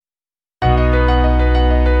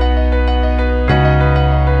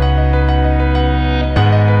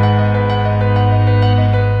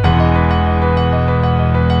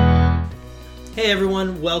Hey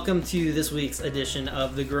everyone, welcome to this week's edition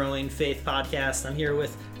of the Growing Faith Podcast. I'm here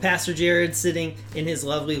with Pastor Jarrod sitting in his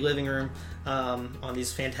lovely living room on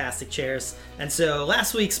these fantastic chairs. And so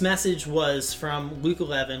last week's message was from Luke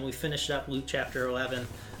 11. We finished up Luke chapter 11.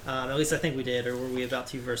 At least I think we did, or were we about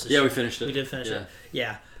 2 verses? Yeah, we finished it. We did finish it.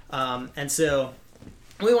 Yeah. And so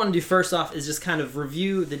what we want to do first off is just kind of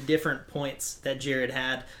review the different points that Jarrod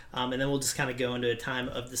had, and then we'll just kind of go into a time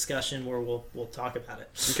of discussion where we'll talk about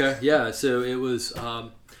it. Okay, yeah, so it was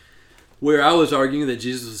where I was arguing that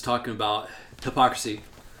Jesus was talking about hypocrisy,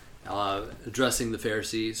 addressing the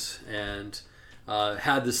Pharisees, and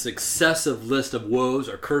had this excessive list of woes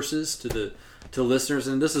or curses to listeners,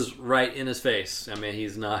 and this is right in his face. I mean,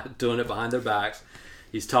 he's not doing it behind their backs.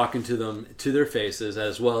 He's talking to them to their faces,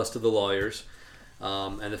 as well as to the lawyers.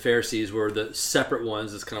 And the Pharisees were the separate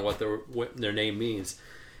ones. That's kind of what their name means.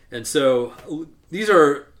 And so these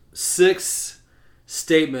are 6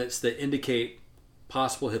 statements that indicate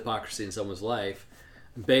possible hypocrisy in someone's life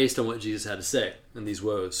based on what Jesus had to say in these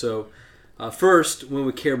woes. So first, when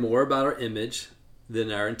we care more about our image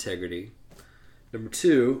than our integrity. Number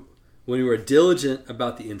 2, when we are diligent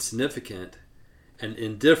about the insignificant and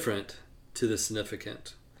indifferent to the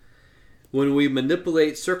significant. When we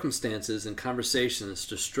manipulate circumstances and conversations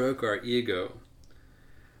to stroke our ego.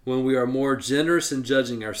 When we are more generous in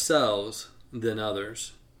judging ourselves than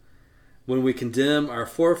others. When we condemn our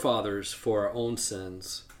forefathers for our own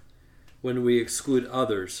sins. When we exclude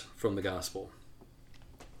others from the gospel.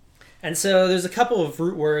 And so there's a couple of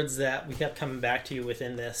root words that we kept coming back to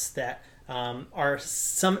within this that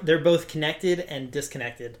they're both connected and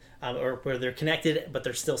disconnected, or where they're connected but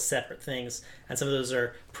they're still separate things. And some of those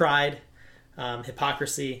are pride,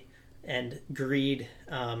 hypocrisy, and greed,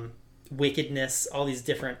 wickedness, all these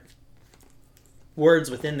different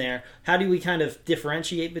words within there. How do we kind of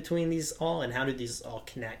differentiate between these all, and how do these all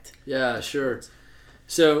connect? Yeah, sure.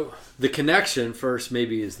 So the connection first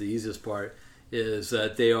maybe is the easiest part, is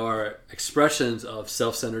that they are expressions of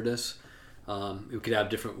self-centeredness. We could have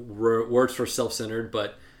different words for self-centered,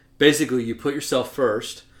 but basically you put yourself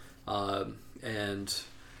first.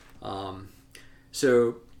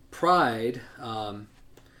 So pride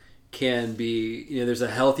can be, there's a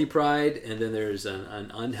healthy pride and then there's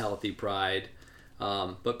an unhealthy pride.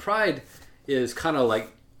 But pride is kind of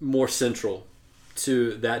like more central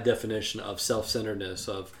to that definition of self-centeredness,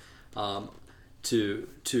 of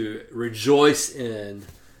to rejoice in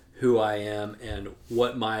who I am and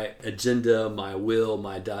what my agenda, my will,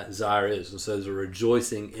 my desire is. And so there's a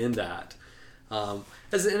rejoicing in that. And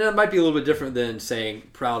it might be a little bit different than saying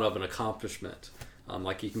proud of an accomplishment.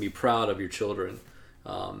 Like you can be proud of your children.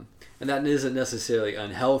 And that isn't necessarily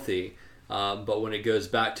unhealthy, but when it goes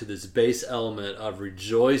back to this base element of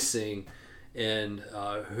rejoicing in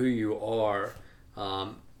who you are,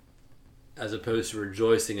 as opposed to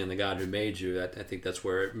rejoicing in the God who made you, I think that's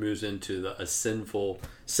where it moves into a sinful,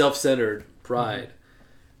 self-centered pride.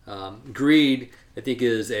 Mm-hmm. Greed, I think,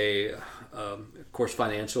 is of course,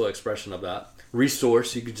 financial expression of that.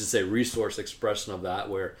 Resource, you could just say resource expression of that,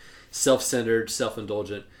 where self-centered,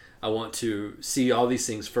 self-indulgent. I want to see all these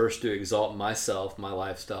things first to exalt myself, my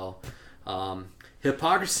lifestyle.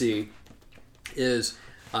 Hypocrisy is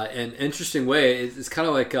an interesting way. It's kind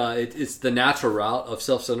of like it's the natural route of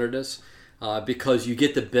self-centeredness, because you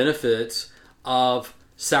get the benefits of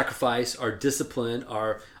sacrifice or discipline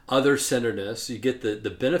or other-centeredness. You get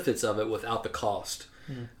the benefits of it without the cost.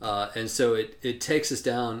 Mm. And so it takes us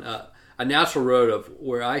down a natural road of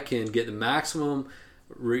where I can get the maximum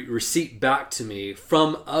receipt back to me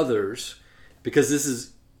from others, because this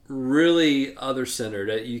is really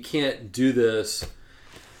other-centered. You can't do this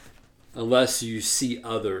unless you see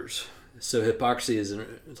others. So hypocrisy is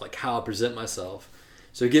like how I present myself.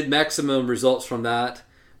 So get maximum results from that,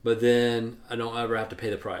 but then I don't ever have to pay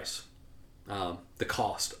the price, the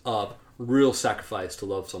cost of real sacrifice to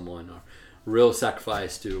love someone, or real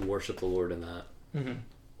sacrifice to worship the Lord in that.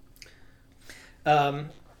 Mm-hmm.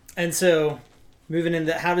 And so moving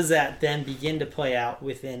into how does that then begin to play out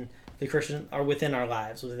within the Christian, or within our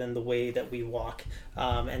lives, within the way that we walk?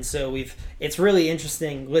 And so it's really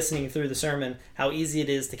interesting listening through the sermon how easy it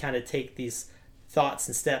is to kind of take these thoughts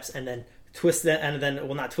and steps and then twist them, and then,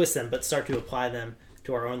 well, not twist them, but start to apply them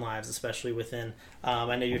to our own lives, especially within,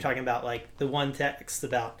 I know you're talking about like the one text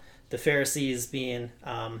about the Pharisees being,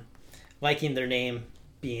 liking their name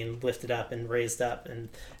being lifted up and raised up, and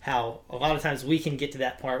how a lot of times we can get to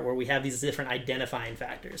that part where we have these different identifying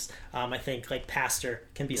factors. I think like pastor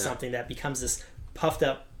can be something that becomes this puffed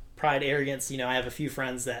up pride, arrogance. I have a few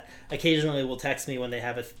friends that occasionally will text me when they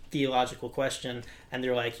have a theological question, and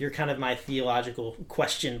they're like, "You're kind of my theological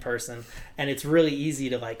question person," and it's really easy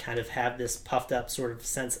to like kind of have this puffed up sort of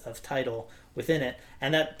sense of title within it,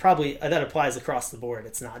 and that applies across the board.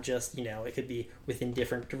 It's not just it could be within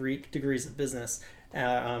different degrees of business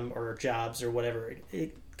or jobs or whatever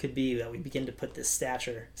it could be that we begin to put this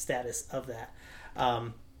status of that,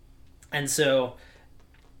 and so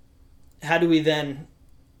how do we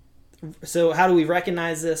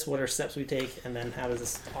recognize this? What are steps we take, and then how does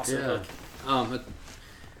this also look?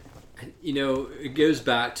 It goes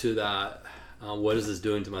back to that. What is this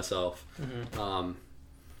doing to myself? Mm-hmm.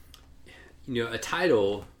 A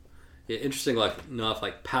title, interesting enough,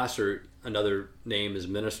 like pastor, another name is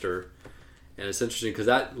minister. And it's interesting because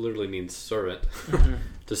that literally means servant, mm-hmm.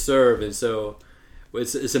 to serve. And so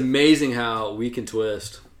it's amazing how we can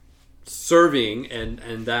twist serving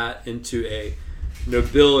and that into a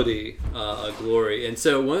nobility, a glory. And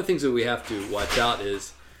so one of the things that we have to watch out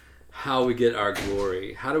is how we get our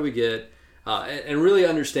glory. How do we get, and really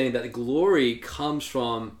understanding that the glory comes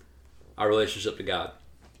from our relationship to God.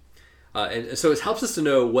 And so it helps us to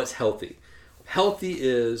know what's healthy. Healthy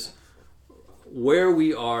is where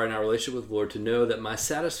we are in our relationship with the Lord, to know that my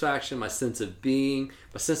satisfaction, my sense of being,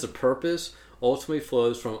 my sense of purpose ultimately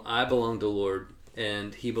flows from I belong to the Lord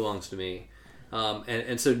and He belongs to me.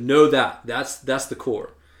 And so know that's the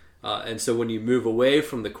core. And so when you move away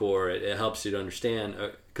from the core, it helps you to understand,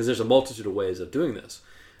 because there's a multitude of ways of doing this.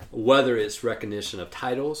 Whether it's recognition of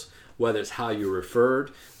titles, whether it's how you're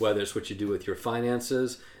referred, whether it's what you do with your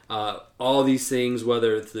finances, all these things,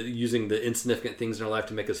 whether it's using the insignificant things in our life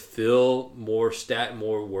to make us feel more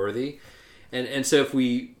worthy. And so if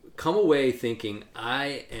we come away thinking,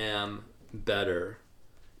 I am better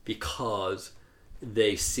because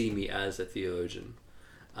they see me as a theologian.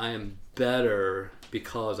 I am better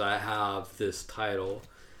because I have this title.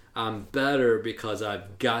 I'm better because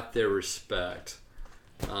I've got their respect.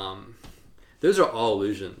 Those are all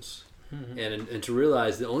illusions. Mm-hmm. And to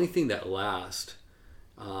realize the only thing that lasts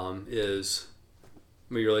is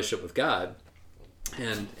your relationship with God.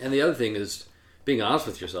 And the other thing is being honest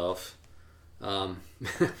with yourself. One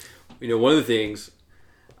of the things,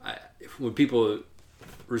 when people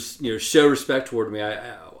show respect toward me,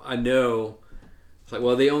 I know it's like,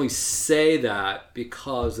 well, they only say that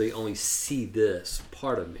because they only see this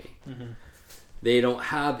part of me. Mm-hmm. They don't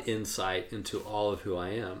have insight into all of who I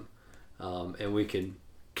am. And we can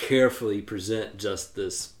carefully present just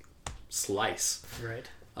this slice. Right.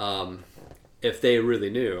 If they really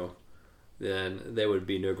knew, then there would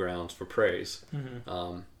be no grounds for praise.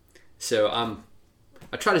 Mm-hmm. So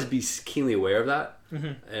I try to be keenly aware of that.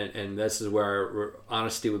 Mm-hmm. And this is where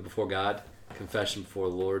honesty before God, confession before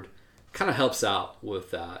the Lord, kind of helps out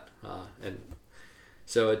with that. And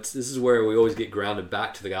so this is where we always get grounded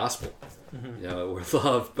back to the gospel. Mm-hmm. We're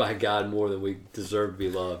loved by God more than we deserve to be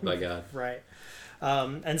loved by God. Right.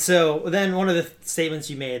 And so then one of the statements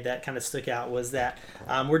you made that kind of stuck out was that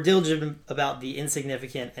we're diligent about the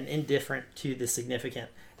insignificant and indifferent to the significant.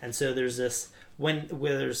 And so there's this, when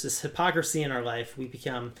there's this hypocrisy in our life, we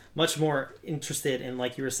become much more interested in,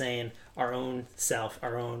 like you were saying, our own self,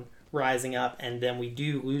 our own rising up, and then we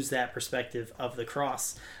do lose that perspective of the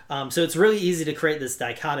cross. So it's really easy to create this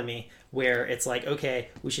dichotomy where it's like, okay,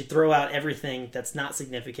 we should throw out everything that's not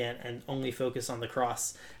significant and only focus on the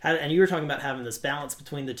cross. And you were talking about having this balance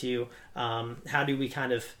between the two. How do we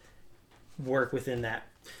kind of work within that?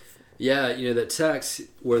 Yeah, that text,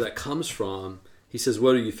 where that comes from, he says,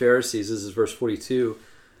 "What are you Pharisees?" This is verse 42.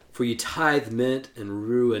 "For you tithe mint and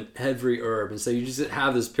rue and every herb." And so you just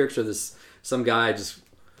have this picture of some guy just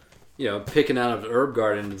picking out of an herb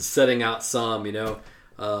garden and setting out some,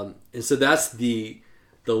 and so that's the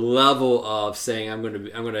level of saying I'm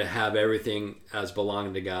going to have everything as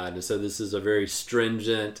belonging to God. And so this is a very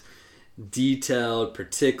stringent, detailed,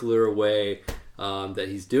 particular way that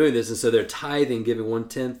he's doing this. And so they're tithing, giving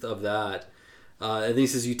 1/10 of that. And then he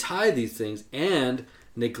says, "You tithe these things and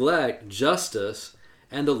neglect justice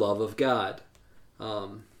and the love of God."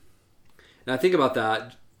 And I think about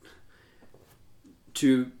that.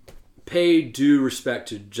 To pay due respect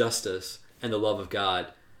to justice and the love of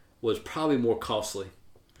God was probably more costly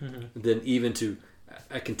than even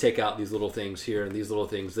I can take out these little things here and these little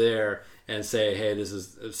things there and say, hey,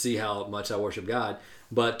 see how much I worship God.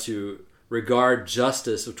 But to regard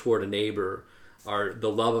justice toward a neighbor or the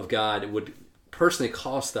love of God, it would personally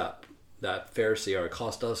cost that Pharisee, or it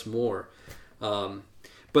cost us more. But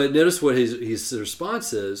notice what his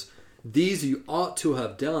response is: "These you ought to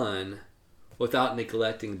have done without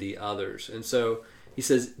neglecting the others." And so he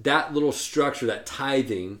says that little structure, that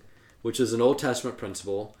tithing, which is an Old Testament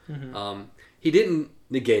principle. Mm-hmm. He didn't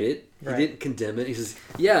negate it. He Right. didn't condemn it. He says,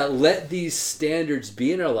 yeah, let these standards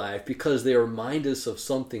be in our life because they remind us of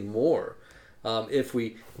something more. If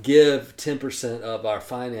we give 10% of our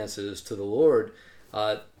finances to the Lord,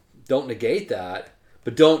 don't negate that,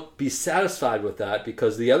 but don't be satisfied with that,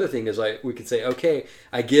 because the other thing is, like, we could say, okay,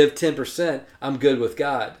 I give 10%, I'm good with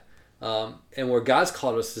God. And where God's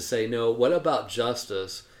called us to say, no, what about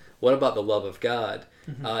justice? What about the love of God?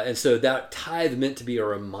 Mm-hmm. And so that tithe meant to be a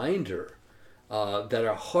reminder that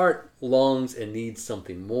our heart longs and needs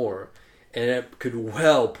something more. And it could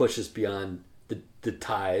well push us beyond the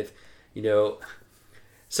tithe. You know,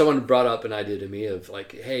 someone brought up an idea to me of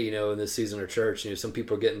like, hey, you know, in this season of church, you know, some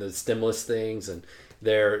people are getting the stimulus things and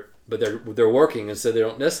they're working, and so they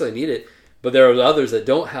don't necessarily need it. But there are others that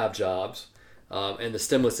don't have jobs, and the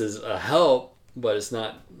stimulus is a help, but it's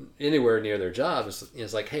not anywhere near their job.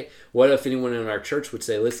 It's like, hey, what if anyone in our church would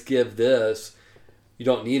say, let's give this, you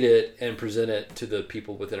don't need it, and present it to the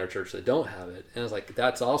people within our church that don't have it. And I was like,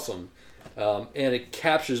 that's awesome. And it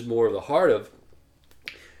captures more of the heart of,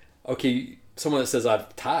 okay, someone that says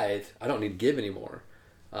I've tithed, I don't need to give anymore.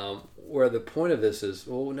 Where the point of this is,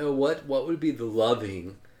 well, no, what would be the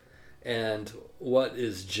loving and what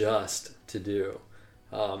is just to do?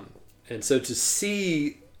 And so to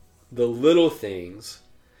see the little things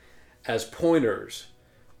as pointers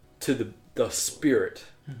to the spirit,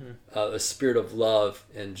 the spirit of love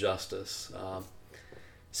and justice.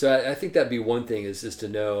 So I think that'd be one thing is to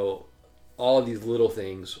know all of these little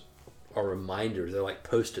things are reminders. They're like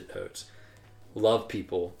Post-it notes. Love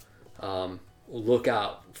people. Look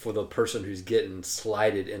out for the person who's getting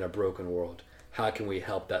slighted in a broken world. How can we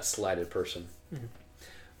help that slighted person? Mm-hmm.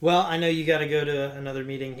 Well, I know you got to go to another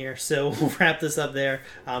meeting here, so we'll wrap this up there.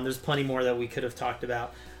 There's plenty more that we could have talked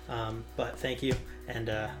about, but thank you, and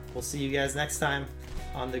we'll see you guys next time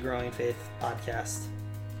on the Growing Faith podcast.